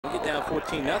down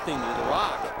 14-0 to the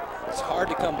Rock. It's hard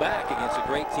to come back against a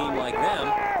great team like them.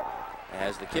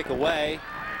 As the kick away,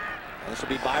 and this will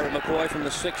be Byron McCoy from the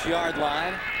 6-yard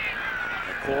line.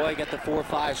 McCoy got the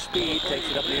 4.5 speed,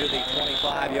 takes it up near the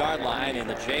 25-yard line, and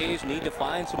the Jays need to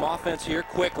find some offense here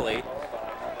quickly.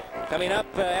 Coming up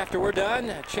after we're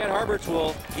done, Chad Harberts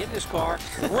will get in his car,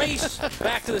 race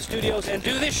back to the studios, and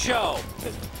do this show.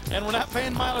 And we're not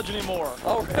paying mileage anymore.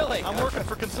 Oh, really? I'm working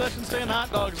for concession stand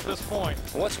hot dogs at this point.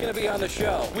 What's going to be on the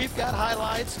show? We've got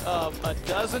highlights of a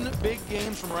dozen big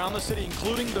games from around the city,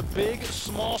 including the big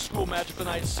small school matchup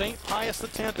tonight, St. Pius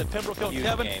X at Pembroke Hill. Huge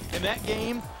Kevin, game. in that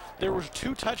game, there was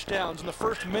 2 touchdowns in the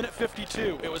first minute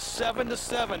 52. It was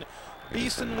 7-7.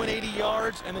 Beeson went 80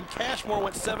 yards, and then Cashmore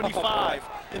went 75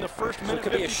 in the first minute. So it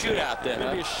could be a shootout then, It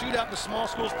could be a shootout in the small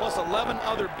schools, plus 11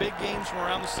 other big games from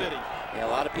around the city. Yeah,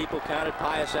 a lot of people counted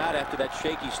Pius out after that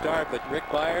shaky start, but Rick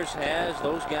Byers has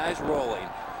those guys rolling.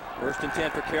 1st and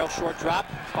 10 for Carroll, short drop,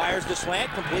 fires the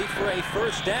slant, complete for a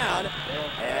first down,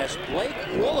 as Blake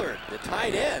Woolard, the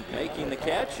tight end, making the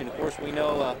catch. And of course we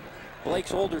know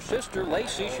Blake's older sister,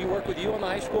 Lacey, she worked with you on the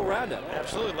high school roundup.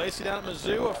 Absolutely. Lacey down at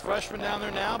Mizzou, a freshman down there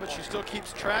now, but she still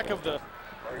keeps track of the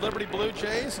Liberty Blue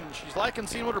Jays, and she's liking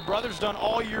seeing what her brother's done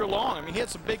all year long. I mean, he had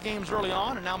some big games early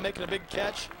on and now making a big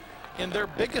catch in their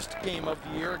biggest game of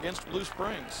the year against Blue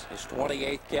Springs. His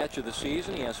 28th catch of the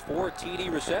season. He has 4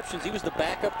 TD receptions. He was the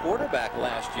backup quarterback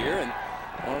last year, and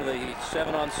one of the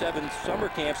 7-on-7 summer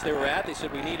camps they were at, they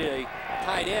said we needed a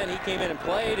tight end. He came in and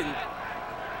played, and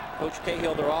Coach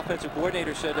Cahill, their offensive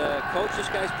coordinator, said, Coach, this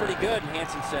guy's pretty good. And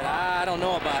Hanson said, I don't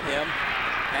know about him.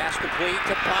 Pass complete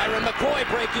to Byron McCoy,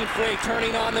 breaking free,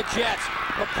 turning on the Jets.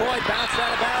 McCoy bounced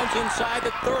out of bounds inside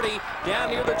the 30, down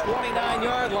near the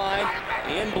 29-yard line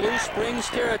in Blue Springs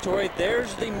territory.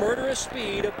 There's the murderous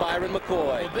speed of Byron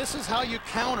McCoy. Well, this is how you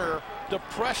counter the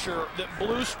pressure that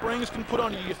Blue Springs can put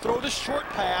on you. You throw this short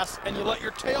pass and you let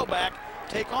your tailback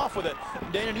take off with it.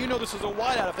 Dana, you know this is a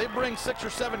wideout. If they bring 6 or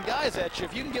 7 guys at you,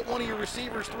 if you can get one of your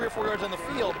receivers 3 or 4 yards on the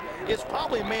field, it's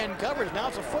probably man coverage. Now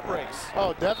it's a foot race.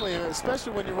 Oh, definitely,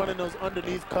 especially when you're running those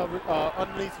underneath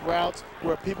routes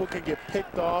where people can get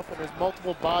picked off and there's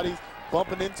multiple bodies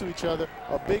bumping into each other.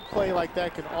 A big play like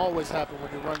that can always happen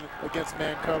when you're running against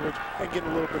man coverage and getting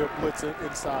a little bit of blitz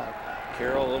inside.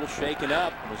 Carroll, a little shaken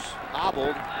up, was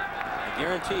hobbled. I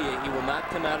guarantee you he will not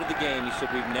come out of the game. He said,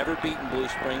 we've never beaten Blue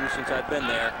Springs since I've been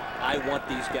there. I want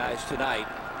these guys tonight.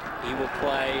 He will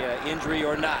play injury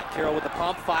or not. Carroll with the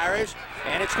pump, fires,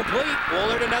 and it's complete.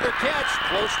 Woolard another catch,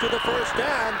 close to the first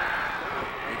down.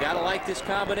 You gotta like this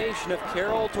combination of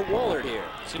Carroll to Woolard here.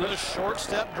 See another short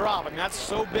step drop, and that's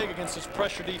so big against this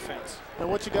pressure defense. And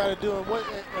what you got to do, and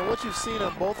what you've seen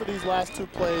on both of these last 2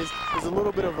 plays is a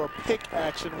little bit of a pick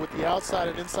action with the outside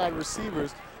and inside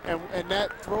receivers. And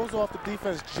that throws off the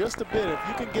defense just a bit. If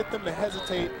you can get them to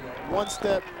hesitate 1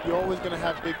 step, you're always going to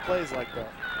have big plays like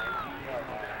that.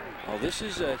 Well, this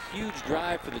is a huge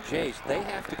drive for the Jays. They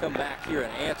have to come back here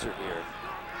and answer here.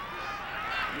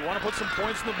 You want to put some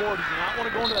points on the board. You do not want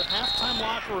to go into that halftime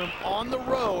locker room on the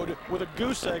road with a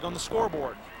goose egg on the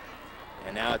scoreboard.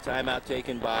 And now a timeout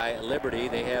taken by Liberty.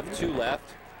 They have 2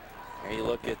 left. And you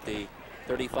look at the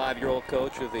 35-year-old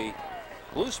coach of the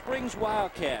Blue Springs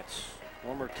Wildcats.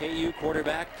 Former KU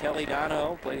quarterback Kelly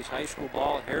Donahoe played his high school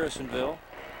ball at Harrisonville.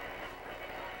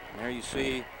 And there you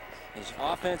see his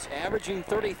offense averaging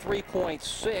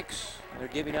 33.6. They're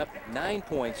giving up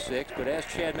 9.6. But as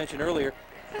Chad mentioned earlier,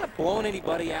 not blown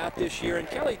anybody out this year. And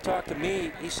Kelly talked to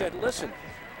me. He said, listen,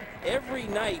 every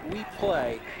night we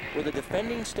play with the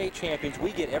defending state champions,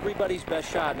 we get everybody's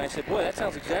best shot. And I said, boy, that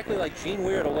sounds exactly like Gene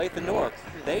Weir at Olathe North.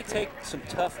 They take some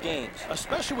tough games.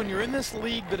 Especially when you're in this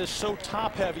league that is so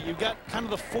top-heavy. You've got kind of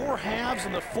the 4 halves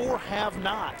and the 4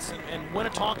 have-nots. And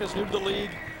Winnetonka's new to the league.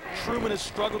 Truman has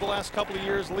struggled the last couple of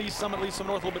years. Lee Summit North a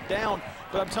little bit down.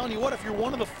 But I'm telling you what, if you're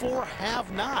one of the 4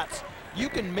 have-nots, you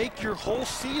can make your whole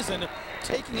season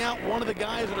taking out one of the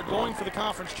guys that are going for the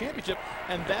conference championship.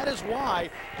 And that is why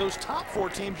those top 4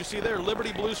 teams you see there,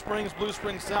 Liberty, Blue Springs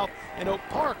South, and Oak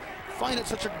Park, find it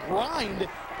such a grind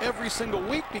every single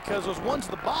week because those ones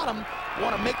at the bottom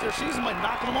want to make their season by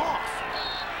knocking them off.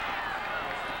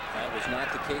 That was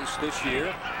not the case this year.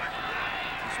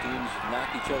 These teams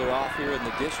knocked each other off here in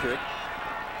the district.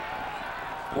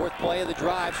 4th play of the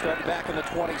drive, started back on the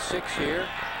 26 here.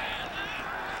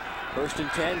 1st and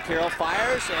 10, Carroll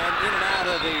fires, and in and out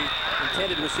of the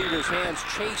intended receiver's hands,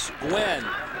 Chase Gwen.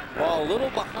 Ball a little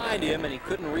behind him, and he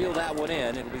couldn't reel that one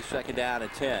in. It'll be 2nd down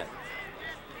and 10.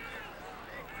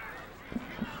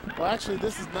 Well, actually,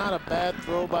 this is not a bad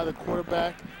throw by the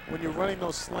quarterback. When you're running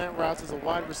those slant routes as a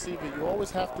wide receiver, you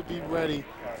always have to be ready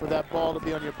for that ball to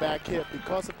be on your back hip,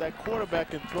 because if that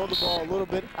quarterback can throw the ball a little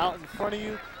bit out in front of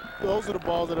you, those are the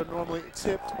balls that are normally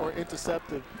tipped or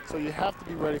intercepted. So you have to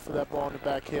be ready for that ball on the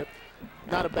back hip.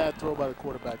 Not a bad throw by the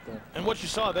quarterback there. And what you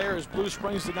saw there is Blue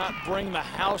Springs did not bring the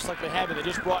house like they had. They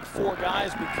just brought 4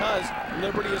 guys because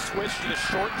Liberty has switched to the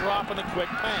short drop and the quick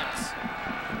pass.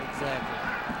 Exactly.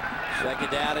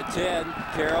 Second down at 10.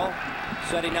 Carroll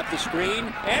setting up the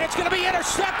screen, and it's going to be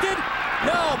intercepted.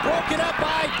 No, broken up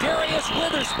by Darius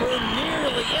Witherspoon,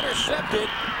 nearly intercepted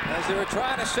as they were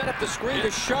trying to set up the screen to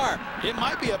Sharp. It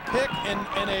might be a pick and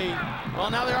a,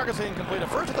 well, now they are going to say incomplete. At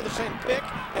first I thought they were saying pick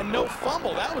and no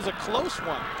fumble. That was a close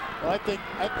one. Well, I think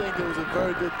it was a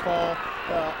very good call.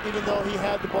 Even though he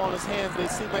had the ball in his hands, they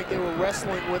seemed like they were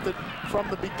wrestling with it from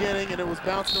the beginning, and it was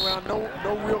bouncing around.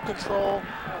 No real control.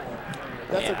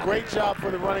 That's a great job for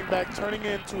the running back, turning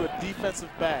into a defensive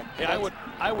back. Yeah,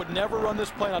 I would never run this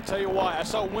play, and I'll tell you why. I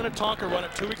saw Winnetonka run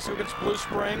it 2 weeks ago against Blue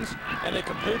Springs, and they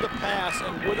completed the pass,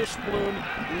 and Witherspoon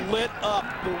lit up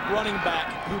the running back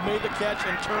who made the catch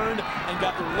and turned and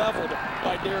got leveled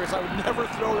by Darius. I would never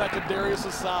throw that to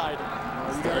Darius' side.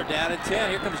 Third down at 10.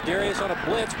 Here comes Darius on a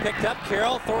blitz. Picked up.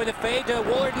 Carroll throwing the fade to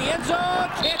Woolard in the end zone.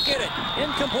 Can't get it.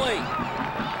 Incomplete.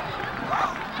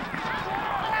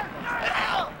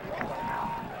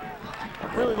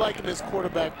 I'm really liking this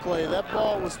quarterback play. That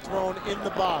ball was thrown in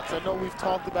the box. I know we've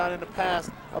talked about in the past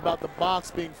about the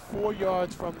box being 4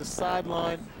 yards from the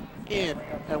sideline in,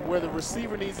 and where the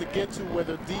receiver needs to get to, where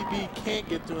the DB can't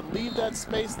get to, and leave that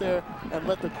space there and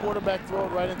let the quarterback throw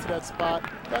it right into that spot.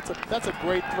 That's a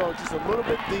great throw, just a little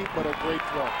bit deep, but a great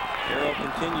throw. Carroll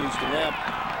continues to limp.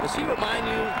 Does he remind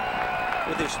you,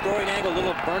 with his throwing angle,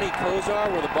 little Bernie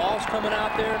Kosar, where the ball's coming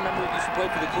out there? Remember he used to play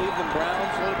for the Cleveland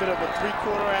Browns? A little bit of a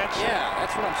three-quarter action. Yeah,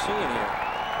 that's what I'm seeing here.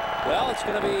 Well, it's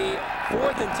going to be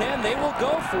 4th and 10. They will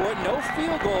go for it. No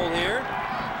field goal here.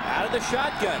 Out of the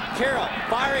shotgun. Carroll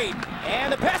firing.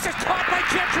 And the pass is caught by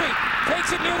Gentry.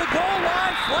 Takes it near the goal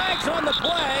line. Flags on the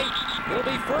play. It'll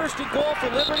be 1st and goal for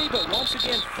Liberty, but once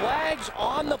again, flags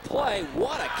on the play.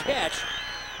 What a catch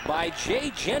by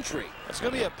Jay Gentry. It's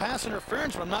going to be a pass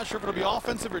interference, but I'm not sure if it'll be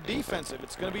offensive or defensive.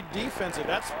 It's going to be defensive.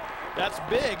 That's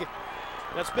big.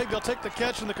 That's big. They'll take the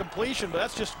catch and the completion, but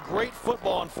that's just great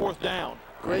football on 4th down.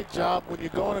 Great job. When you're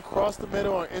going across the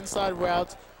middle or inside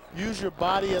routes, use your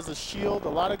body as a shield. A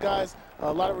lot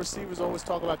of receivers always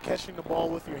talk about catching the ball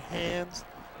with your hands.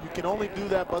 You can only do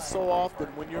that but so often.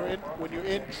 When you're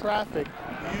in traffic,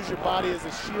 you use your body as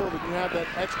a shield, and you have that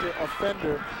extra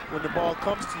offender when the ball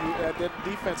comes to you. That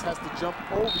defense has to jump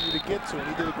over you to get to it.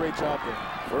 He did a great job there.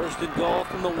 1st and goal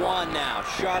from the 1 now.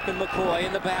 Sharp and McCoy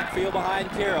in the backfield behind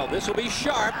Carroll. This will be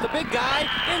Sharp, the big guy,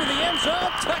 into the end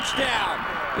zone. Touchdown.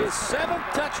 His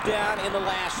 7th touchdown in the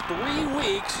last 3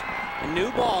 weeks. A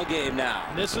new ball game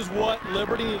now. This is what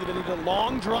Liberty needed. They needed a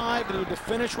long drive. They needed to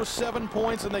finish with 7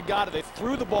 points, and they got it. They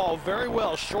threw the ball very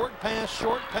well. Short pass,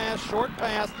 short pass, short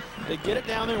pass. They get it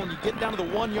down there. When you get down to the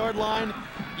 1-yard line,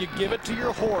 you give it to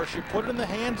your horse. You put it in the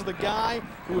hands of the guy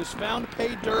who is found to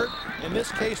pay dirt, in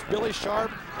this case, Billy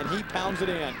Sharp, and he pounds it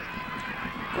in.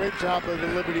 Great job by the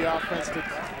Liberty offense to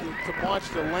march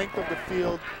the length of the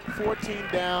field, 14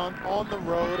 down on the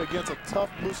road against a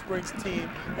tough Blue Springs team,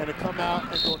 and to come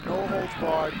out and go no holds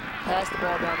barred, pass the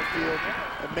ball down the field,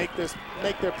 and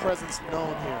make their presence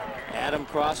known here. Adam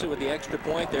Crossett with the extra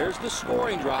point. There's the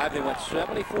scoring drive. They went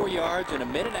 74 yards in a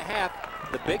minute and a half.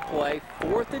 The big play,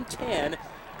 4th and 10.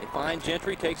 They find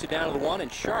Gentry, takes it down to the 1,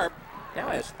 and Sharp now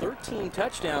has 13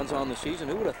 touchdowns on the season.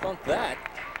 Who would have thunk that?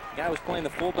 The guy was playing the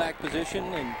fullback position,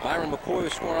 and Byron McCoy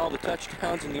was scoring all the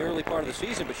touchdowns in the early part of the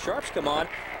season, but Sharp's come on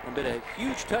and been a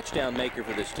huge touchdown maker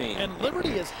for this team. And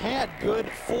Liberty has had good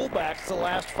fullbacks the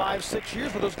last 5-6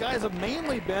 years, but those guys have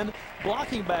mainly been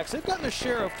blocking backs. They've gotten a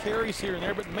share of carries here and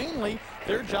there, but mainly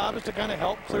their job is to kind of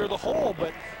help clear the hole.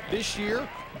 But this year,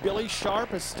 Billy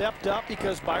Sharp has stepped up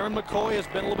because Byron McCoy has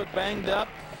been a little bit banged up.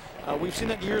 We've seen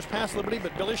that in years past Liberty,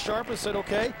 but Billy Sharp has said,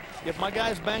 okay, if my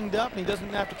guy's banged up and he doesn't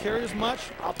have to carry as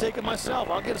much, I'll take it myself.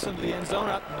 I'll get us into the end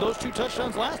zone. Those 2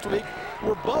 touchdowns last week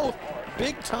were both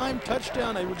big-time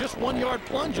touchdown. They were just 1-yard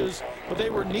plunges, but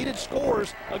they were needed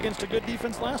scores against a good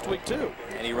defense last week, too.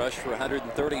 And he rushed for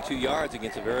 132 yards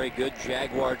against a very good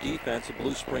Jaguar defense at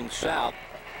Blue Springs South.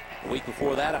 The week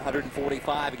before that,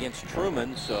 145 against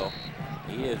Truman, so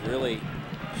he has really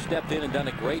stepped in and done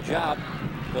a great job.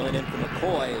 Filling in for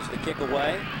McCoy as the kick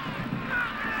away.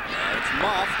 And it's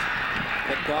muffed.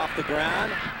 Picked off the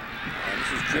ground. And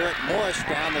this is Jarrett Morris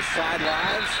down the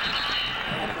sidelines.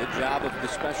 And a good job of the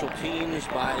special teams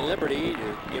by Liberty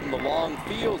to give them the long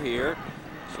field here.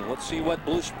 So let's see what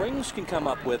Blue Springs can come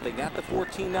up with. They got the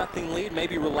 14-0 lead,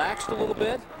 maybe relaxed a little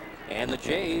bit. And the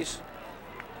Jays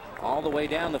all the way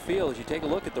down the field. As you take a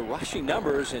look at the rushing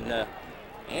numbers, and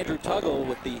Andrew Tuggle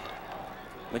with the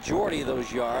majority of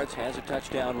those yards has a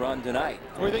touchdown run tonight.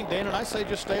 What do you think, Dan? And I say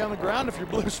just stay on the ground. If you're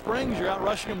Blue Springs, you're out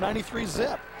rushing them 93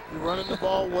 zip. You're running the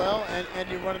ball well, and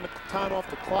you're running the time off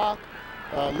the clock.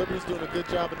 Liberty's doing a good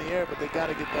job in the air, but they got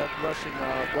to get that rushing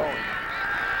going.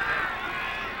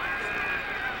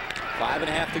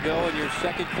 5.5 to go in your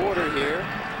second quarter here.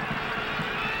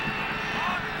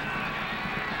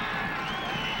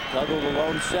 Tuggle the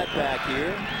lone setback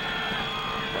here.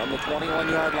 From the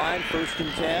 21-yard line, 1st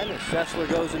and 10. Sessler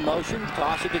goes in motion.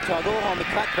 Toss it to Tuggle on the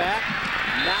cutback.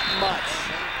 Not much.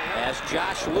 As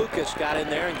Josh Lucas got in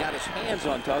there and got his hands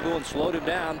on Tuggle and slowed him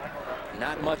down.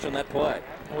 Not much on that play.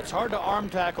 Well, it's hard to arm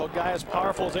tackle a guy as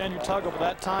powerful as Andrew Tuggle, but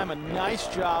that time a nice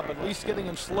job at least getting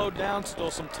him slowed down so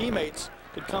some teammates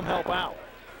could come help out.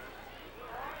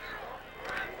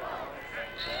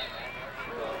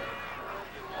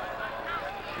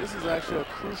 This is actually a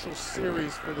crucial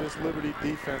series for this Liberty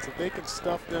defense. If they can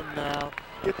stuff them now,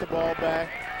 get the ball back,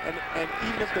 and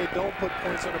even if they don't put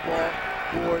points on the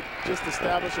board, just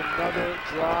establish another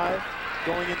drive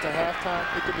going into halftime,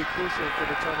 it could be crucial for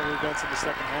the turn of events in the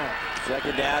second half.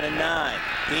 2nd down and 9.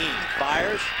 Dean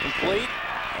fires, complete,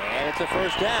 and it's a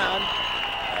 1st down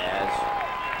as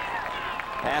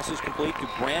pass is complete to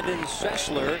Brandon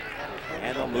Sessler,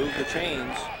 and they'll move the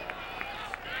chains.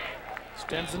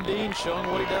 Stinson Dean showing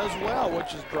what he does well,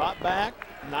 which is drop back,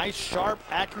 nice, sharp,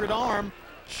 accurate arm,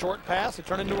 short pass, it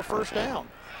turned into a 1st down.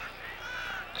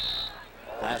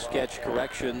 Last catch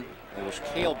correction, it was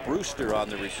Cale Brewster on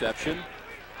the reception,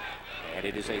 and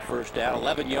it is a 1st down,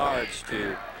 11 yards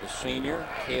to the senior,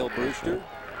 Cale Brewster.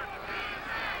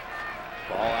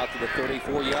 Ball out to the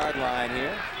 34-yard line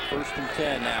here. 1st and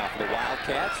 10 now for the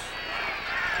Wildcats.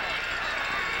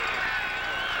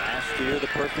 Last year, the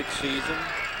perfect season.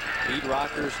 Beat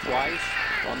Rockers twice.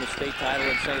 Won the state title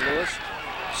in St. Louis.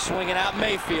 Swinging out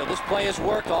Mayfield. This play has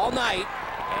worked all night.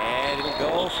 And it'll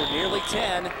go for nearly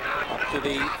 10 up to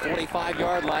the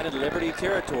 45-yard line in Liberty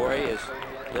territory as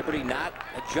Liberty not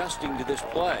adjusting to this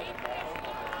play.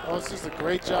 Well, it's just a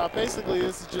great job. Basically,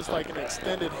 this is just like an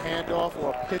extended handoff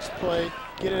or a pitch play.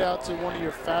 Get it out to one of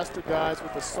your faster guys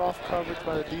with the soft coverage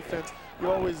by the defense.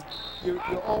 You're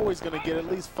always going to get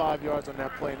at least 5 yards on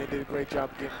that play, and they did a great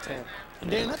job of getting 10. And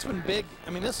Dan, that's been big.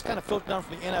 I mean, this kind of filtered down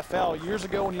from the NFL. Years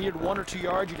ago, when you needed 1 or 2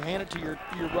 yards, you'd hand it to your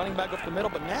running back up the middle.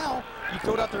 But now, you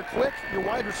throw it out there quick, your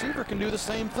wide receiver can do the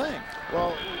same thing.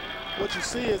 Well, what you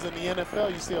see is in the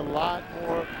NFL, you see a lot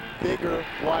more bigger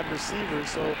wide receivers.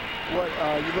 So what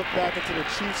you look back into the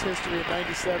Chiefs' history in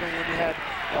 '97 when you had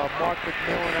Mark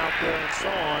McMillan out there and so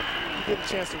on, you get a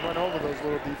chance to run over those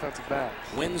little defensive backs.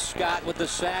 Wynn Scott with the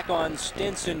sack on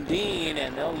Stinson Dean,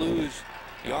 and they'll lose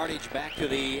yardage back to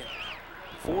the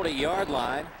 40-yard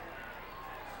line.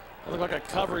 It looked like a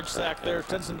coverage sack there.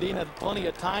 Stinson Dean had plenty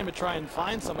of time to try and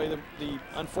find somebody. The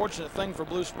unfortunate thing for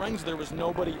Blue Springs, there was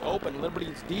nobody open.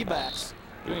 Liberty's D-backs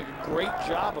doing a great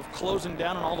job of closing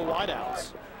down on all the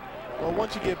wideouts. Well,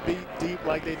 once you get beat deep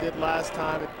like they did last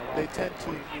time, they tend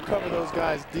to cover those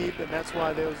guys deep, and that's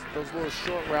why those little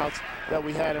short routes that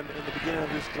we had in the beginning of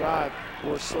this drive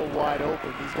were so wide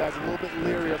open. These guys are a little bit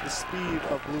leery of the speed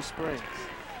of Blue Springs.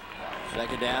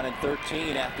 2nd down and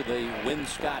 13 after the Wynn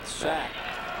Scott sack.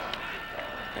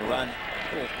 They run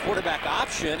a quarterback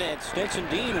option, and Stinson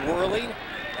Dean whirling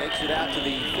takes it out to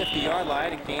the 50-yard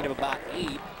line, a gain of about 8.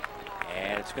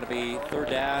 And it's going to be 3rd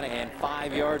down and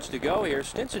 5 yards to go here.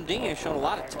 Stinson Dean has shown a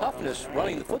lot of toughness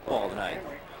running the football tonight.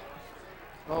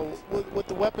 Well, with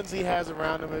the weapons he has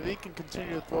around him, if he can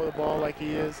continue to throw the ball like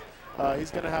he is, he's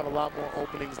going to have a lot more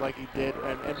openings like he did.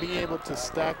 And being able to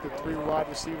stack the 3 wide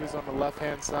receivers on the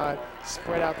left-hand side,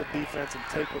 spread out the defense, and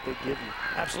take what they give you.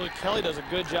 Absolutely. Kelly does a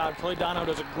good job. Kelly Dono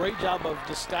does a great job of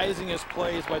disguising his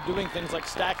plays by doing things like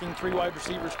stacking 3 wide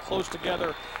receivers close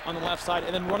together on the left side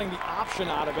and then running the option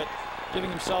out of it, giving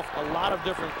himself a lot of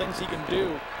different things he can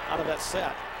do out of that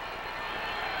set.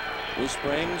 Blue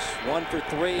Springs 1 for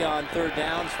 3 on 3rd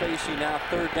downs, facing now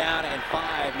 3rd down and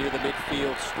 5 near the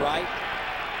midfield stripe.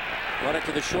 Run it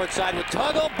to the short side with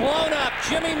Tuggle, blown up.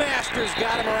 Jimmy Masters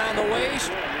got him around the waist,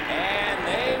 and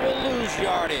they will lose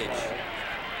yardage.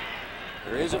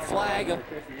 There is a flag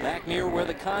back near where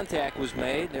the contact was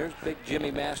made. There's big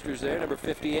Jimmy Masters there, number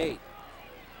 58.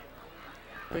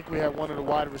 I think we had one of the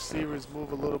wide receivers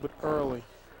move a little bit early.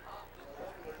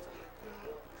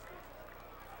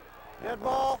 Dead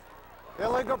ball,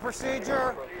 illegal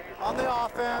procedure on the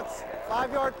offense,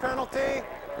 5-yard penalty,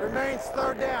 remains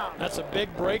 3rd down. That's a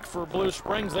big break for Blue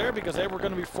Springs there because they were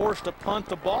going to be forced to punt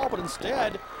the ball, but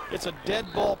instead it's a dead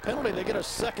ball penalty. They get a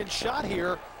second shot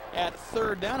here at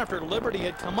 3rd down after Liberty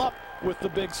had come up with the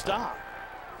big stop.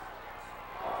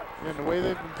 And the way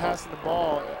they've been passing the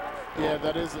ball, yeah,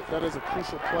 that is a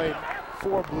crucial play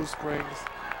for Blue Springs.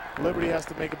 Liberty has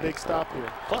to make a big stop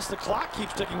here. Plus the clock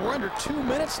keeps ticking. We're under 2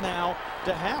 minutes now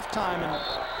to halftime,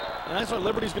 and that's why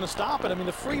Liberty's going to stop it. I mean,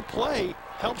 the free play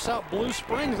helps out Blue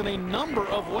Springs in a number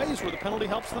of ways where the penalty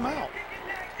helps them out.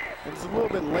 And it's a little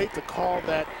bit late to call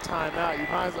that timeout. You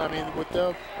might, I mean, with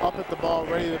them up at the ball,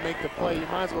 ready to make the play, you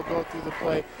might as well go through the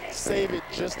play, save it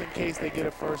just in case they get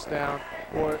a 1st down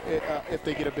or if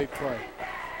they get a big play.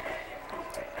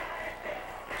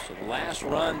 So the last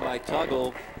run by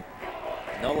Tuggle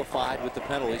nullified with the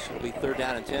penalty, so it'll be 3rd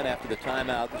down and 10 after the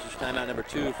timeout. This is timeout number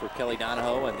 2 for Kelly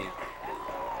Donahoe and the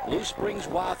Blue Springs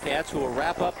Wildcats, who will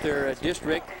wrap up their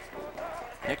district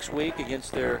next week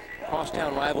against their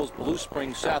crosstown rivals Blue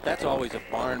Springs South. That's always a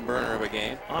barn burner of a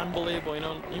game. Unbelievable. You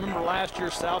know, you remember last year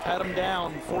South had them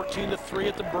down 14-3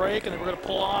 at the break, and they were going to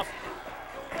pull off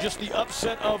just the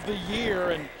upset of the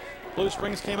year. And Blue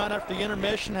Springs came out after the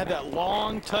intermission, had that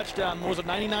long touchdown. Was it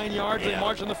 99 yards? Yeah. They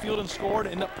marched on the field and scored,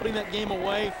 ended up putting that game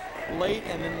away late,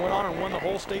 and then went on and won the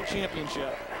whole state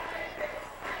championship.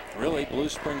 Really, Blue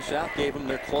Springs South gave them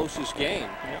their closest game.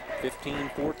 Yep.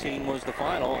 15-14 was the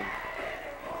final.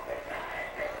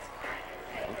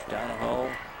 Coach Donahoe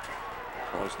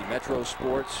was the Metro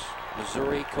Sports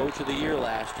Missouri Coach of the Year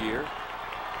last year.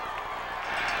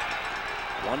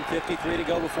 1:53 to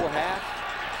go before half.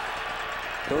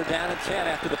 3rd down and 10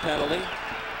 after the penalty.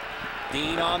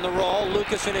 Dean on the roll.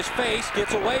 Lucas in his face.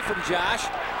 Gets away from Josh.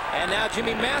 And now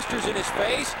Jimmy Masters in his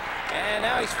face. And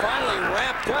now he's finally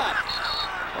wrapped up.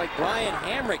 Like Brian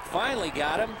Hamrick finally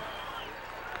got him.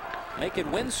 Making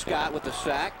Winscott with the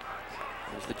sack.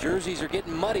 As the jerseys are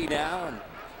getting muddy now. And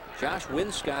Josh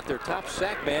Winscott, their top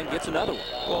sack man, gets another one.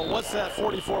 Well, what's that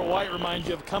 44 white remind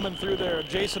you of? Coming through there,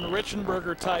 Jason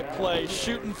Richenberger type play,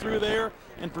 shooting through there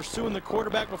and pursuing the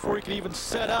quarterback before he could even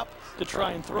set up to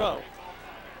try and throw.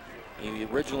 He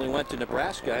originally went to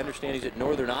Nebraska. I understand he's at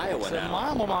Northern Iowa It's now. my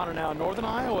alma mater now, Northern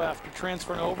Iowa, after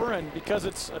transferring over, and because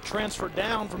it's a transfer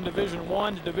down from Division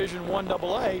I to Division I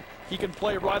AA, he can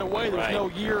play right away. There's no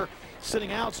year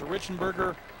sitting out, so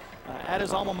Richenberger at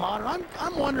his alma mater.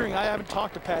 I'm wondering, I haven't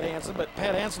talked to Pat Hansen, but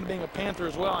Pat Hansen being a Panther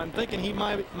as well, I'm thinking he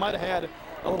might have had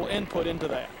a little input into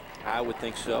that. I would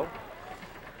think so.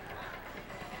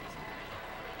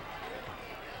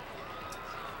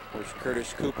 There's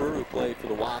Curtis Cooper, who played for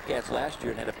the Wildcats last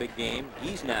year and had a big game.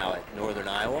 He's now at Northern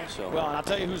Iowa. So. Well, and I'll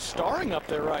tell you who's starring up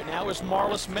there right now is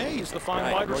Marlis Mays, the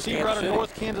fine wide receiver out of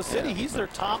North Kansas City. Yeah. He's their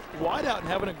top wideout and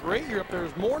having a great year up there.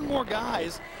 There's more and more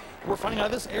guys we're finding out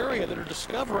of this area that are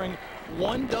discovering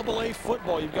 1AA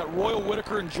football. You've got Royal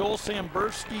Whitaker and Joel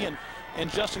Sambursky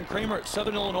and Justin Kramer at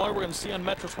Southern Illinois. We're going to see on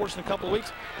Metro Sports in a couple of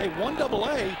weeks. Hey,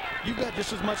 1AA, you've got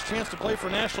just as much chance to play for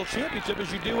a national championship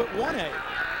as you do at 1A.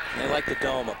 They like the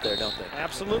dome up there, don't they?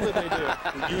 Absolutely they do.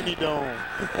 The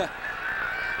Unidome.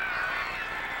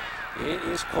 It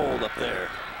is cold up there.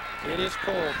 It is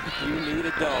cold. You need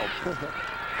a dome.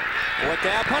 4th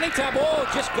down, punting time. Oh,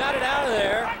 just got it out of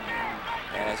there.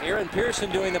 As Aaron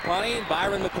Pearson doing the punting,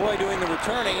 Byron McCoy doing the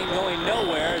returning and going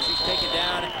nowhere as he's taken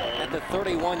down at the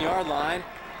 31-yard line.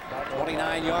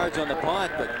 29 yards on the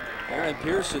punt, but Aaron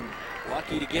Pearson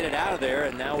lucky to get it out of there.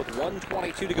 And now with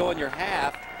 1:22 to go in your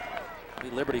half,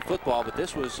 Liberty football, but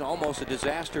this was almost a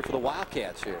disaster for the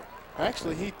Wildcats here.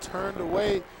 Actually, he turned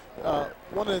away.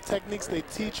 One of the techniques they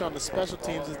teach on the special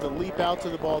teams is to leap out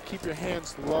to the ball, keep your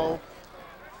hands low.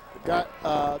 Got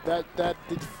that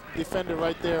defender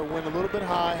right there went a little bit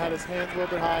high, had his hands a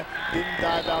little bit high, didn't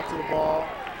dive out to the ball,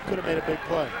 could have made a big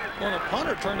play. Well, the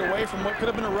punter turned away from what could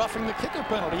have been a roughing the kicker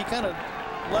penalty. He kind of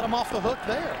let him off the hook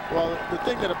there. Well, the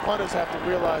thing that the punters have to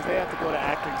realize, they have to go to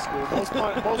acting school.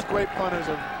 Most great punters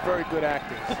are very good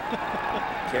actors.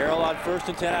 Carroll on 1st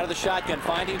and 10 out of the shotgun,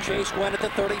 finding Chase Gwen at the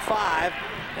 35.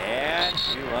 And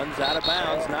he runs out of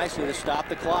bounds nicely to stop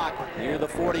the clock near the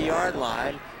 40-yard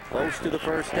line, close to the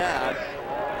 1st down.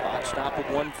 Clock stopped with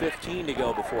 1:15 to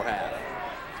go before half.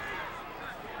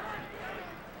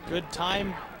 Good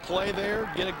time play there,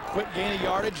 get a quick gain of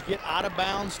yardage, get out of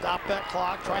bounds, stop that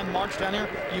clock, try and march down here.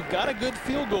 You've got a good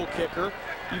field goal kicker.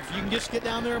 If you can just get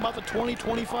down there about the 20,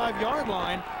 25-yard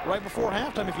line right before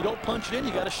halftime, if you don't punch it in,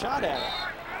 you got a shot at it.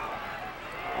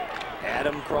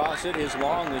 Adam Crossett, his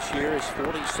long this year is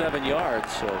 47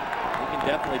 yards, so he can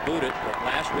definitely boot it. But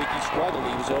last week he struggled.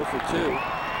 He was 0 for 2.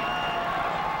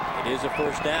 It is a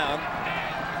 1st down.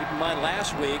 Keep in mind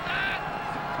last week,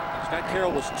 Scott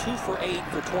Carroll was 2 for 8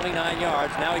 for 29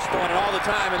 yards. Now he's throwing it all the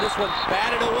time, and this one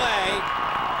batted away.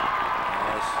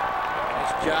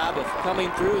 As job of coming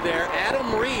through there.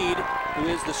 Adam Reed, who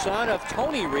is the son of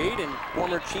Tony Reed and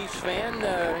former Chiefs fan.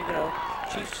 You know,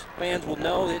 Chiefs fans will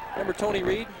know that. Remember Tony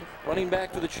Reed, running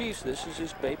back for the Chiefs? This is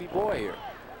his baby boy here.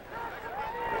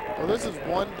 Well, this is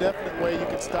one definite way you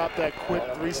can stop that quick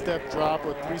three-step drop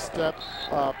or three-step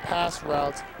pass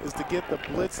routes, is to get the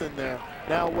blitz in there.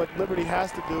 Now what Liberty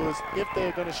has to do is, if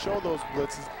they're going to show those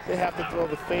blitzes, they have to throw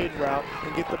the fade route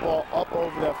and get the ball up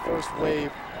over that first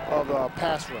wave of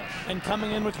pass rush. And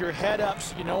coming in with your head up,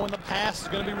 so you know when the pass is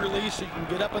going to be released, so you can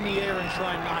get up in the air and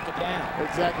try and knock it down.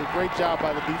 Exactly. Great job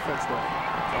by the defense there.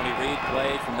 Tony Reed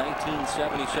played from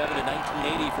 1977 to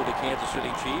 1980 for the Kansas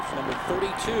City Chiefs, number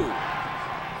 32.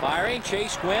 Firing,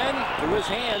 Chase Gwynn through his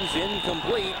hands,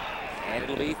 incomplete, and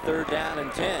it'll be 3rd down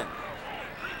and 10.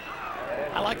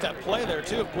 I like that play there,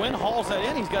 too. If Gwynn hauls that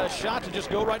in, he's got a shot to just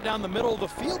go right down the middle of the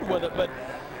field with it, but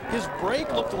his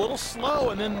break looked a little slow,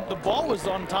 and then the ball was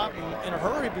on top in a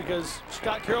hurry because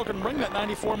Scott Carroll can bring that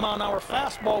 94-mile-an-hour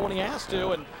fastball when he has to,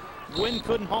 and Gwynn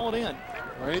couldn't haul it in.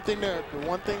 Anything that, the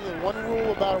one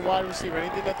rule about a wide receiver,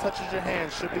 anything that touches your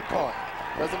hands should be caught.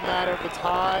 Doesn't matter if it's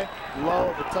high,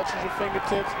 low, if it touches your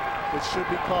fingertips, it should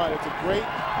be caught. It's a great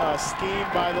scheme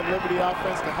by the Liberty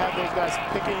offense to have those guys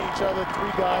picking each other, 3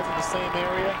 guys in the same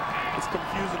area. It's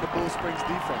confusing the Blue Springs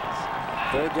defense.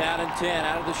 3rd down and 10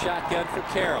 out of the shotgun for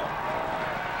Carroll.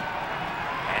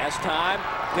 As time,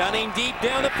 gunning deep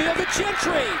down the field to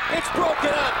Gentry. It's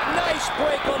broken up. Nice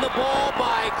break on the ball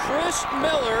by Chris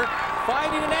Miller,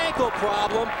 finding an ankle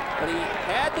problem, but he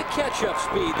had the catch-up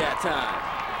speed that time.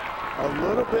 A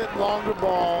little bit longer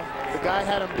ball. The guy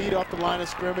had him beat off the line of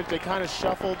scrimmage. They kind of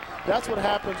shuffled. That's what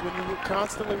happens when you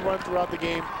constantly run throughout the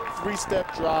game.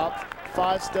 3-step drops,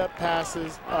 5-step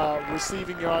passes,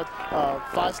 receiving yards,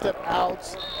 5-step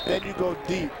outs. Then you go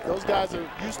deep. Those guys are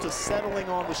used to settling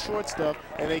on the short stuff,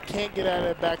 and they can't get out of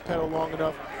that back pedal long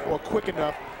enough or quick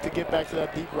enough to get back to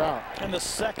that deep route. And the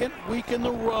 2nd week in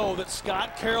a row that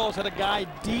Scott Carroll's had a guy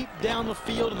deep down the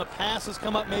field and the passes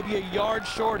come up maybe a yard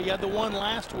short. He had the one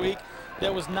last week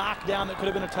that was knocked down that could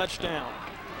have been a touchdown.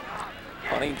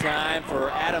 Punting time for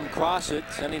Adam Crossett,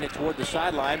 sending it toward the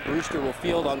sideline. Brewster will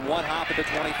field on one hop at the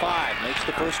 25. Makes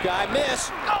the first guy miss.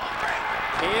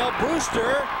 Cale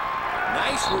Brewster,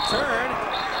 nice return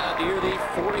near the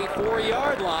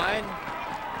 44-yard line.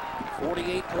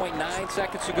 48.9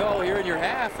 seconds to go here in your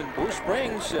half, and Blue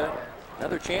Springs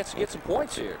another chance to get some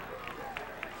points here.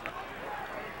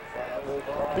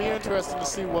 Be interesting to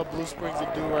see what Blue Springs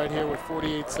will do right here with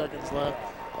 48 seconds left.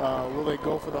 Will they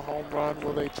go for the home run?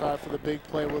 Will they try for the big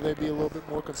play? Will they be a little bit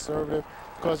more conservative?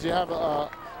 Because you have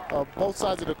both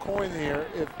sides of the coin here.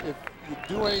 If you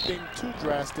do anything too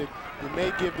drastic, you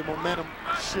may give the momentum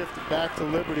shift back to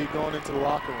Liberty going into the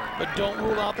locker room. But don't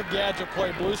rule out the gadget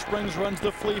play. Blue Springs runs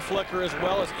the flea flicker as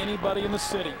well as anybody in the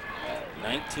city.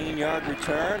 19-yard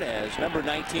return as number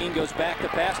 19 goes back to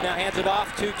pass. Now hands it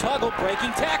off to Tuggle,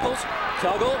 breaking tackles.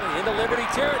 Tuggle into Liberty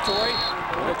territory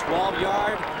with a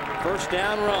 12-yard first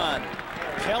down run.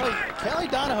 Kelly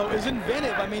Donahoe is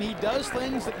inventive. I mean, he does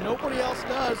things that nobody else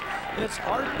does, and it's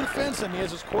hard to defend him. He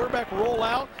has his quarterback roll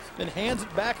out, then hands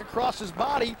it back across his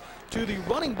body to the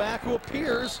running back who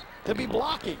appears to be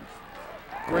blocking.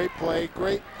 Great play,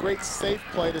 great safe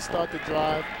play to start the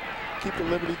drive. Keep the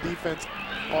Liberty defense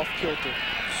off kilter.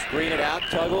 Screen it out,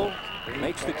 Tuggle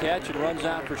makes the catch and runs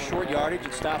out for short yardage.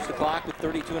 It stops the clock with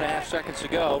 32.5 seconds to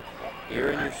go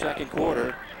here in your second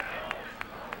quarter.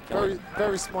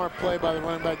 Very smart play by the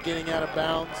running back getting out of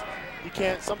bounds.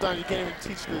 Sometimes you can't even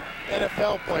teach the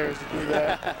NFL players to do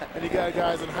that. And you got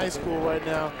guys in high school right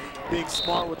now being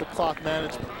smart with the clock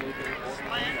management.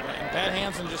 And Pat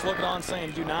Hansen just looking on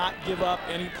saying, do not give up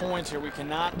any points here. We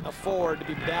cannot afford to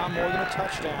be down more than a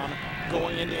touchdown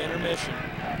going into intermission.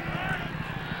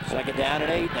 2nd down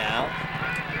and 8 now.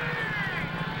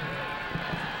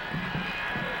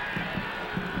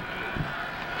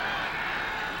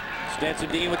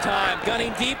 Stenson Dean with time,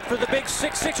 gunning deep for the big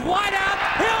 6'6" wide out.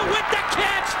 Hill with the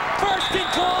catch. 1st and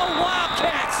goal,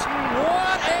 Wildcats.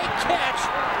 What a catch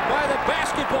by the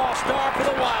basketball star for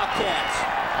the Wildcats.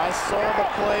 I saw the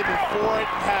play before it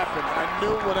happened. I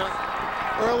knew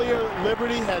earlier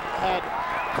Liberty had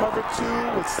cover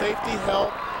 2 with safety help.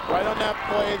 Right on that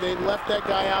play, they left that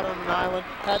guy out on an island,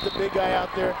 had the big guy out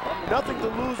there. Nothing to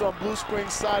lose on Blue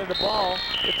Springs' side of the ball.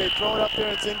 If they throw it up there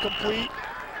and it's incomplete,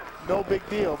 no big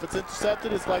deal. If it's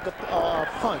intercepted, it's like a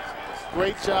punt.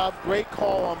 Great job, great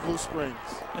call on Blue Springs.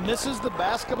 And this is the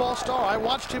basketball star. I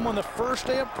watched him on the first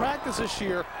day of practice this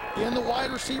year in the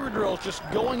wide receiver drills, just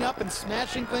going up and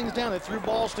smashing things down. They threw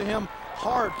balls to him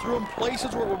hard, threw him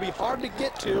places where it would be hard to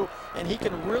get to, and he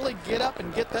can really get up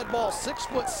and get that ball.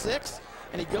 6'6",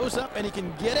 and he goes up and he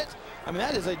can get it, I mean,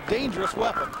 that is a dangerous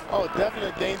weapon. Oh,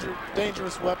 definitely a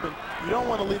dangerous weapon. You don't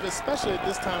want to leave it, especially at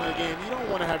this time of the game. You don't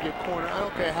want to have your corner. I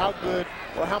don't care how good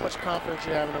or how much confidence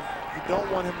you have in him. You don't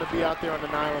want him to be out there on an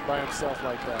island by himself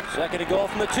like that. Second to goal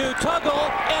from the 2. Tuggle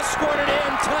escorted in.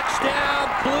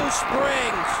 Touchdown, Blue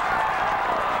Springs.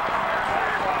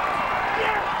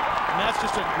 And that's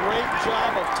just a great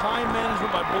job of time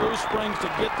management by Blue Springs to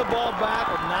get the ball back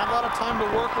with not a lot of time to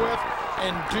work with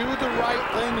and do the right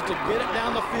things to get it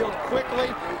down the field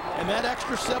quickly. And that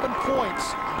extra 7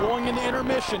 points going into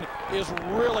intermission is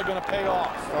really going to pay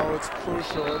off. Oh, it's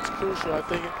crucial. It's crucial. I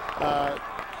think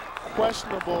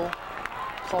questionable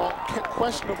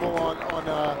on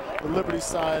the Liberty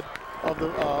side of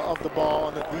the ball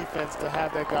on the defense to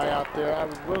have that guy out there. I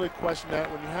would really question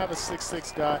that. When you have a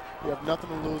 6'6" guy, you have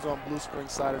nothing to lose on Blue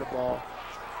Springs side of the ball.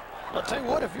 I'll tell you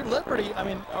what, if you're Liberty, I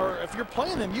mean, or if you're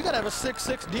playing them, you got to have a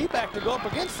 6'6" D-back to go up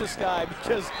against this guy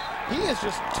because he is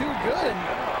just too good. And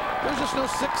there's just no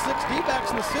 6'6"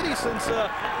 D-backs in the city since,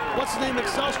 what's his name,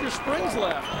 Excelsior Springs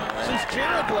left. Since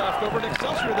Jared left over at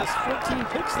Excelsior, that's 14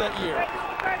 picks that year.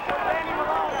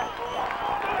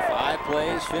 5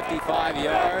 plays, 55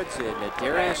 yards, and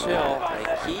Darius Hill,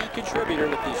 a key contributor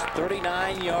with his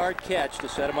 39-yard catch to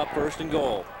set him up 1st and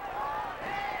goal.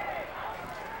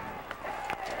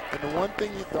 And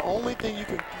the only thing you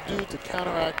can do to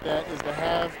counteract that is to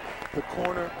have the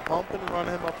corner bump and run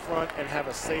him up front and have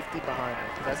a safety behind him.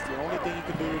 That's the only thing you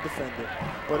can do to defend it.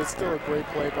 But it's still a great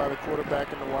play by the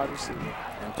quarterback and the wide receiver.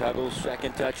 And Tuggle's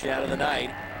 2nd touchdown of the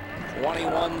night.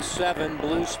 21-7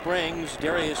 Blue Springs.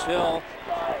 Darius Hill,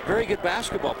 very good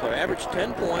basketball player. Averaged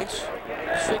 10 points,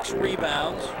 6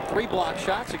 rebounds, 3 block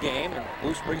shots a game, and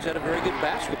Blue Springs had a very good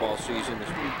basketball season this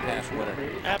past winter.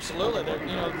 Absolutely.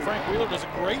 You know, Frank Wheeler does a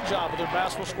great job with their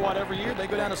basketball squad every year. They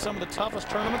go down to some of the toughest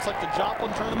tournaments, like the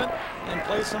Joplin tournament, and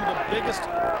play some of the biggest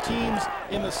teams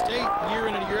in the state year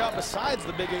in and year out besides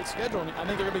the Big 8 schedule. And I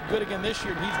think they're going to be good again this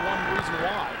year, and he's one reason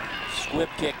why. Squib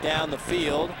kick down the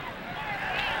field,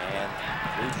 and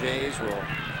Blue Jays will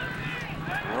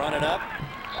run it up.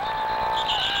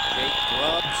 Jake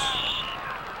Grubbs,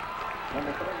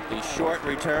 the short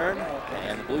return,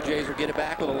 and the Blue Jays will get it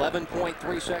back with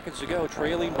 11.3 seconds to go,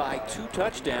 trailing by 2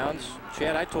 touchdowns.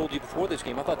 Chad, I told you before this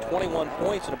game, I thought 21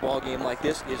 points in a ball game like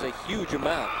this is a huge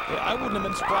amount. Yeah, I wouldn't have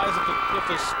been surprised if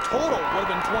this total would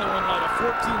have been 21, like a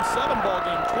 14-7 ball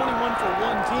game. 21 for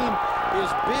one team is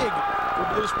big for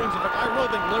Blue Springs. In fact, I really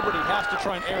think Liberty has to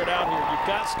try and air it out here. You've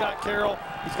got Scott Carroll.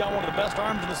 He's got one of the best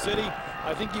arms in the city.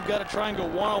 I think you've got to try and go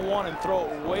one-on-one and throw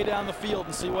it way down the field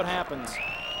and see what happens.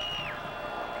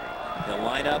 They'll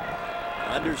line up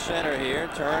under center here,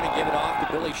 turn and give it off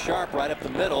to Billy Sharp right up the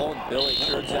middle. And Billy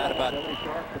turns out about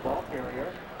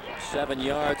 7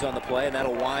 yards on the play, and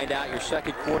that'll wind out your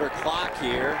 2nd quarter clock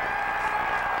here.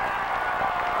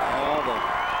 All the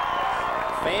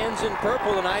fans in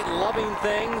purple tonight loving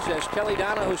things as Kelly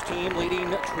Donahoe's team leading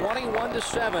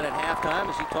 21-7 at halftime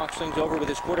as he talks things over with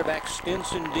his quarterback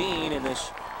Stinson Dean in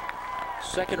this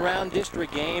 2nd round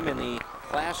district game in the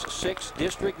Class 6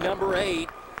 District number 8.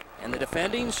 And the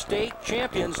defending state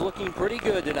champions looking pretty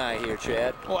good tonight here,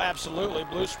 Chad. Well, absolutely.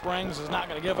 Blue Springs is not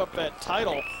going to give up that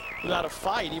title without a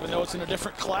fight, even though it's in a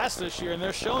different class this year. And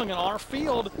they're showing in our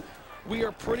field we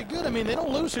are pretty good. I mean, they don't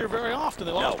lose here very often.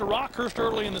 They lost to Rockhurst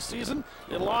early in the season.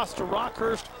 They lost to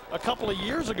Rockhurst a couple of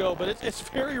years ago, but it's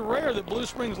very rare that Blue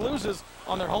Springs loses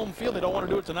on their home field. They don't want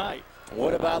to do it tonight.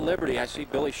 What about Liberty? I see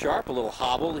Billy Sharp a little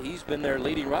hobbled. He's been their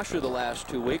leading rusher the last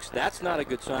 2 weeks. That's not a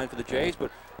good sign for the Jays, but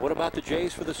what about the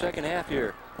Jays for the 2nd half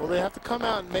here? Well, they have to come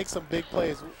out and make some big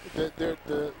plays.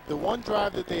 The one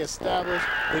drive that they established,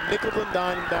 they nickel and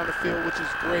dime them down the field, which is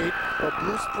great, but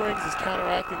Blue Springs is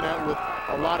counteracting that with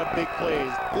a lot of big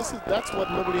plays. That's what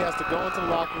Liberty has to go into the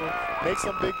locker room, make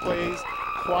some big plays,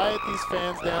 quiet these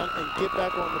fans down, and get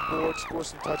back on the board, score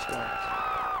some touchdowns.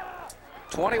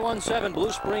 21-7, Blue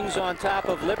Springs on top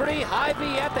of Liberty.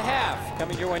 Hy-Vee at the half.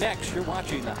 Coming your way next, you're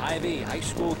watching the Hy-Vee High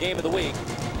School Game of the Week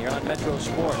here on Metro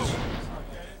Sports.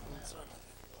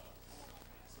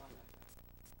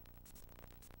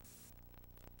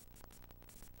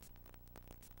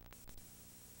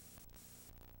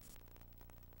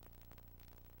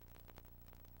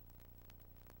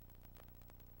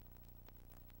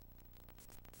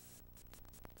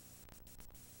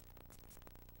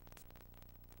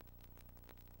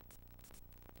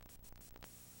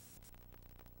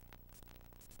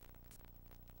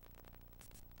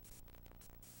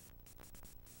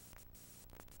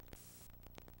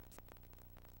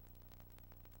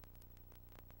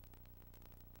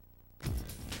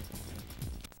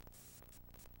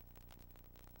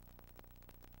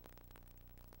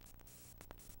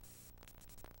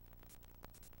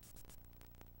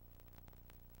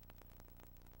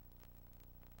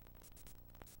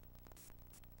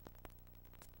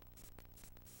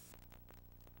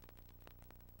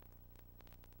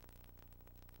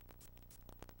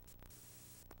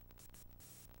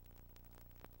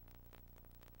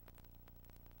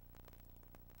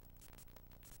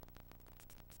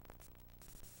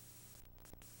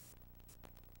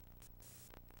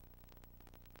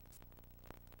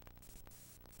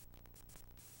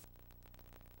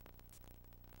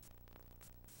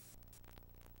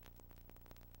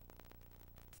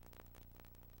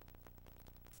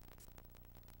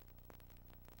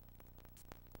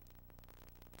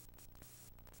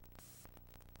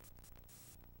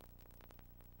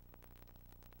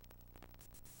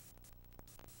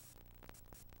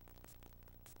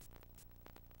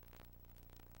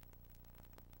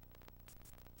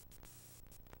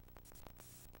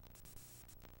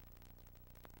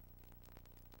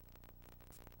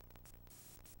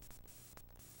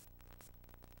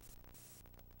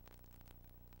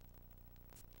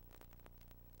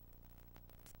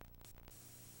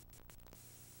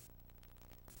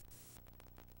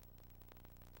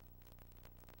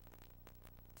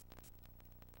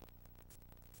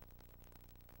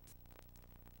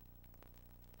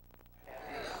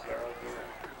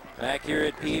 Back here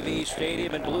at PV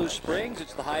Stadium in Blue Springs,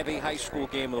 it's the Hy-Vee High School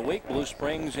game of the week. Blue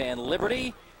Springs and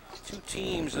Liberty, two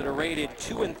teams that are rated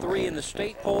 2 and 3 in the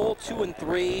state poll, 2 and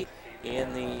 3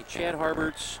 in the Chad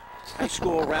Harbert's High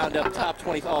School Roundup Top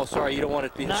 20. Oh, sorry, you don't want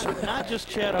it to be not just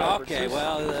Chad Harbert's. Okay,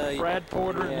 well, Brad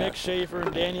Porter and Mick Schaefer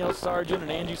and Danielle Sargent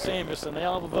and Angie Samuelson, they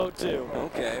all have a vote too.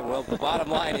 Okay, well, the bottom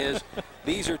line is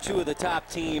these are two of the top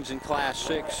teams in Class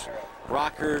 6.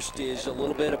 Rockhurst is a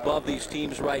little bit above these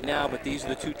teams right now, but these are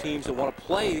the two teams that want to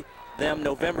play them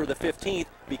November the 15th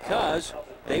because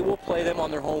they will play them on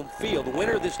their home field. The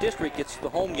winner of this district gets the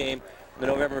home game, the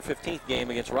November 15th game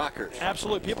against Rockhurst.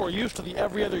 Absolutely. People are used to the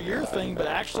every other year thing, but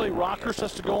actually Rockhurst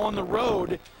has to go on the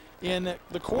road in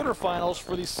the quarterfinals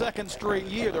for the second straight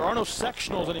year. There are no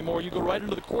sectionals anymore. You go right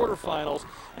into the quarterfinals,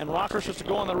 and Rockhurst has to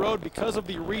go on the road because of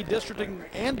the redistricting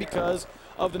and because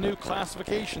of the new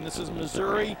classification. This is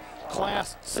Missouri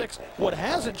Class 6. What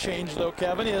hasn't changed, though,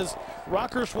 Kevin, is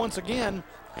Rockhurst once again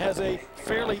has a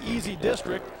fairly easy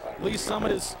district. Lee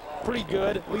Summit is pretty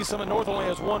good. Lee Summit North only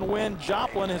has one win.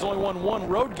 Joplin has only won one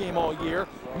road game all year.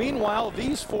 Meanwhile,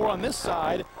 these four on this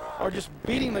side are just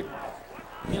beating the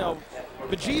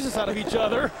bejesus out of each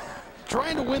other,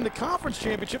 trying to win the conference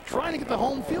championship, trying to get the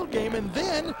home field game, and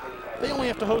then they only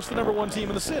have to host the #1 team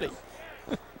in the city.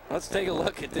 Let's take a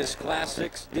look at this Class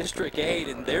 6 District 8,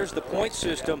 and there's the point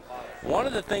system. One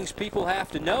of the things people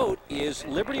have to note is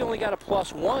Liberty only got a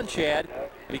 +1, Chad,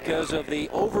 because of the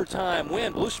overtime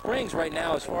win. Blue Springs right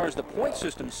now, as far as the point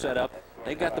system set up,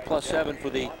 they got the +7 for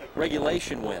the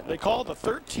regulation win. They call it the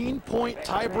 13-point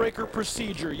tiebreaker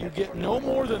procedure. You get no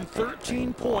more than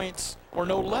 13 points or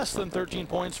no less than 13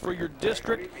 points for your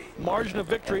district margin of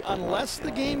victory unless the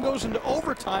game goes into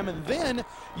overtime, and then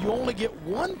you only get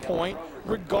 1 point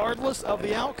regardless of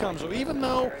the outcome. So even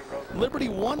though Liberty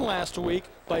won last week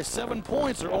by 7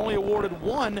 points, they're only awarded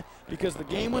 1 because the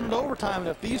game went into overtime, and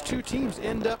if these two teams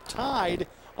end up tied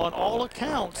on all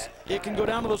accounts, it can go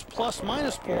down to those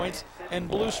plus-minus points, and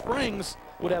Blue Springs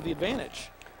would have the advantage.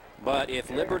 But if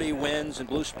Liberty wins and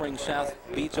Blue Springs South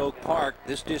beats Oak Park,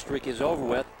 this district is over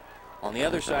with. On the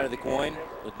other side of the coin,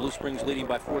 with Blue Springs leading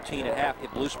by 14 at half,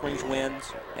 if Blue Springs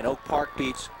wins and Oak Park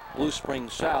beats Blue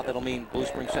Springs South, that'll mean Blue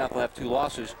Springs South will have 2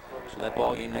 losses. So that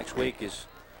ball game next week is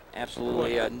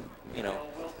absolutely,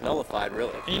 nullified,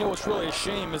 really. And you know what's really a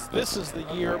shame is this is the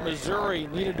year Missouri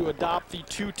needed to adopt the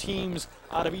 2 teams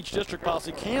out of each district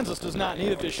policy. Kansas does not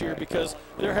need it this year because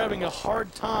they're having a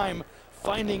hard time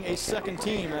finding a second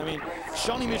team. I mean,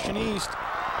 Shawnee Mission East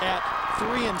at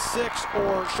 3 and 6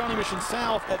 or Shawnee Mission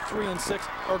South at 3 and 6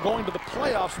 are going to the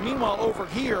playoffs. Meanwhile, over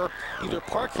here, either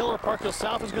Park Hill or Park Hill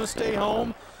South is going to stay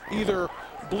home. Either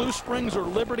Blue Springs or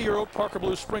Liberty or Oak Park or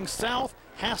Blue Springs South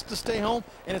has to stay home.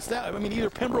 And it's that, I mean, either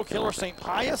Pembroke Hill or St.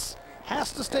 Pius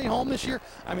has to stay home this year.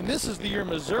 I mean, this is the year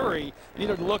Missouri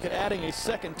needed to look at adding a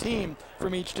second team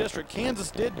from each district.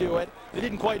 Kansas did do it. They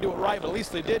didn't quite do it right, but at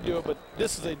least they did do it. But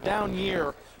this is a down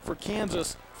year for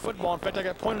Kansas football. In fact, I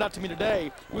got pointed out to me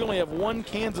today, we only have 1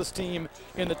 Kansas team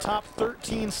in the top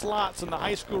 13 slots in the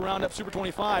high school Roundup Super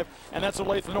 25, and that's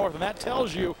Olathe North. And that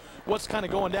tells you what's kind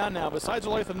of going down now. Besides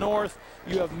Olathe North,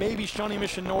 you have maybe Shawnee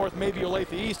Mission North, maybe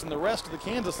Olathe East, and the rest of the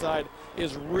Kansas side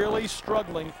is really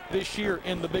struggling this year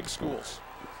in the big schools.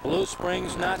 Blue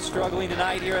Springs not struggling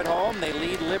tonight here at home. They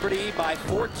lead Liberty by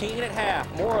 14 at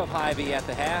half. More of Hy-Vee at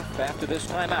the half after this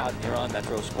timeout here on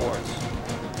Metro Sports.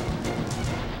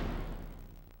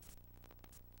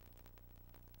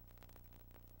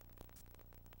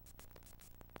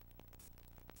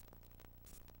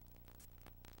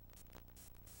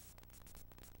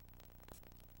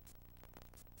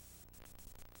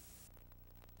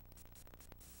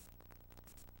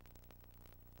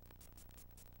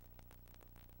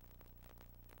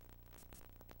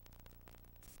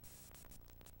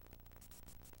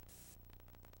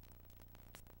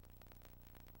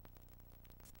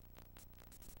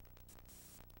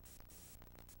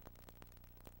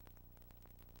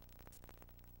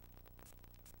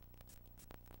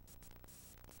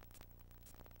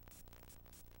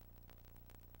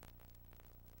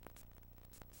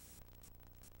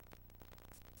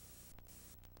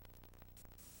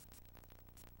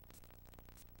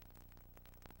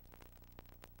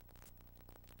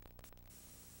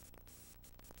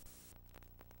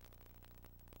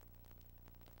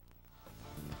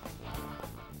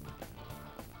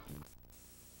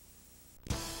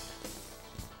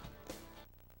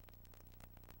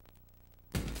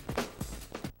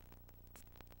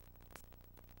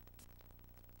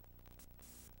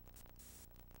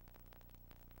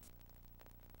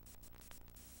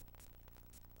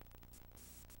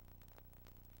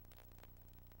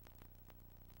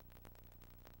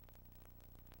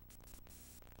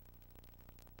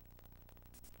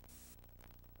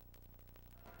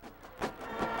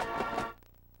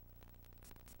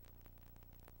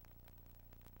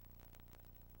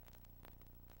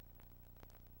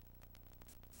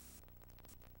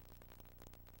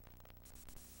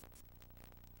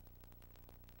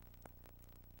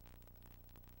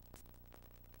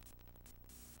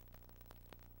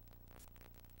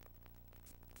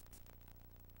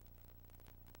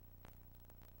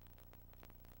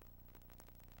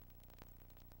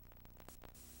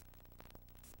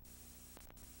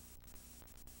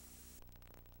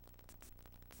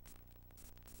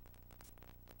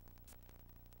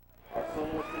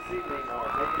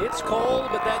 It's cold,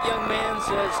 but that young man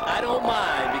says, I don't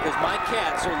mind, because my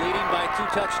Cats are leading by 2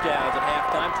 touchdowns at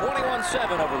halftime,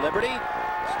 21-7 over Liberty.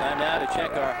 It's time now to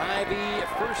check our Hy-Vee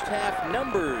first half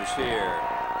numbers here.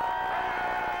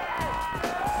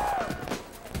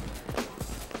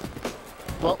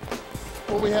 Well,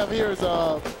 what we have here is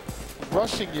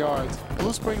rushing yards.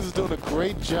 Blue Springs is doing a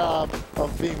great job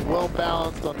of being well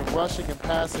balanced on the rushing and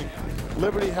passing.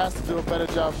 Liberty has to do a better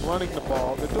job running the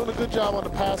ball. They're doing a good job on the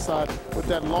pass side with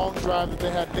that long drive that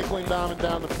they had nickeling down and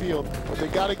down the field. But they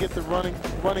got to get the running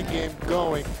game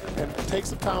going and take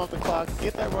some time off the clock,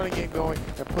 get that running game going,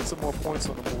 and put some more points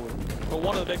on the board. But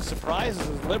one of the big surprises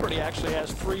is Liberty actually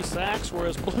has 3 sacks,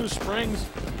 whereas Blue Springs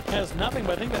has nothing.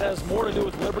 But I think that has more to do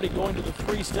with Liberty going to the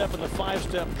 3-step and the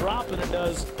 5-step drop than it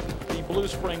does the Blue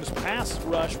Springs pass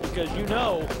rush, because you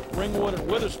know Ringwood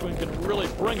and Witherspoon can really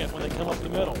bring it when they come up the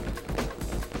middle.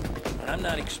 I'm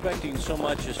not expecting so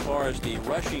much as far as the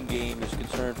rushing game is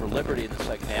concerned for Liberty in the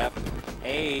second half.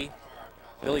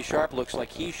 Billy Sharp looks like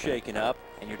he's shaken up,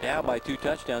 and you're down by 2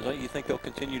 touchdowns. Don't you think they'll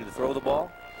continue to throw the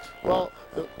ball? Well,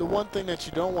 the one thing that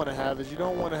you don't want to have is you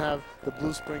don't want to have the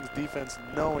Blue Springs defense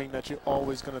knowing that you're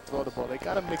always going to throw the ball. They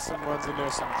got to mix some runs in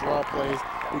there, some draw plays,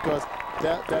 because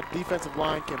that defensive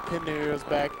line can pin their ears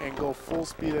back and go full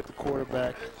speed at the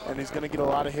quarterback, and he's going to get a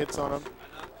lot of hits on him.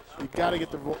 You got to get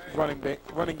the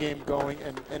running game going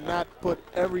and not put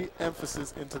every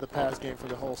emphasis into the pass game for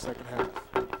the whole second half.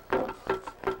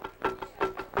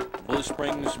 Blue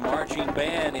Springs marching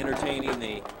band entertaining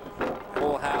the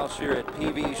full house here at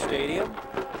PV Stadium.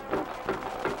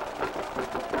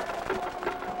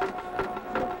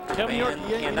 Kevin, band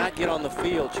cannot get on the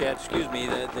field, Chad. Excuse me.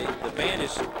 The band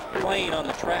is playing on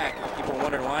the track. People are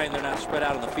wondering why they're not spread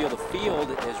out on the field. The field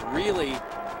is really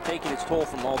taking its toll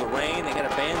from all the rain. They had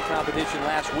a band competition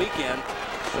last weekend.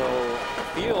 So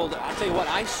the field, I'll tell you what,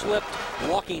 I slipped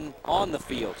walking on the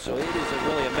field. So it is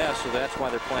really a mess. So that's why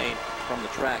they're playing from the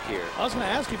track here. I was going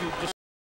to ask you if you just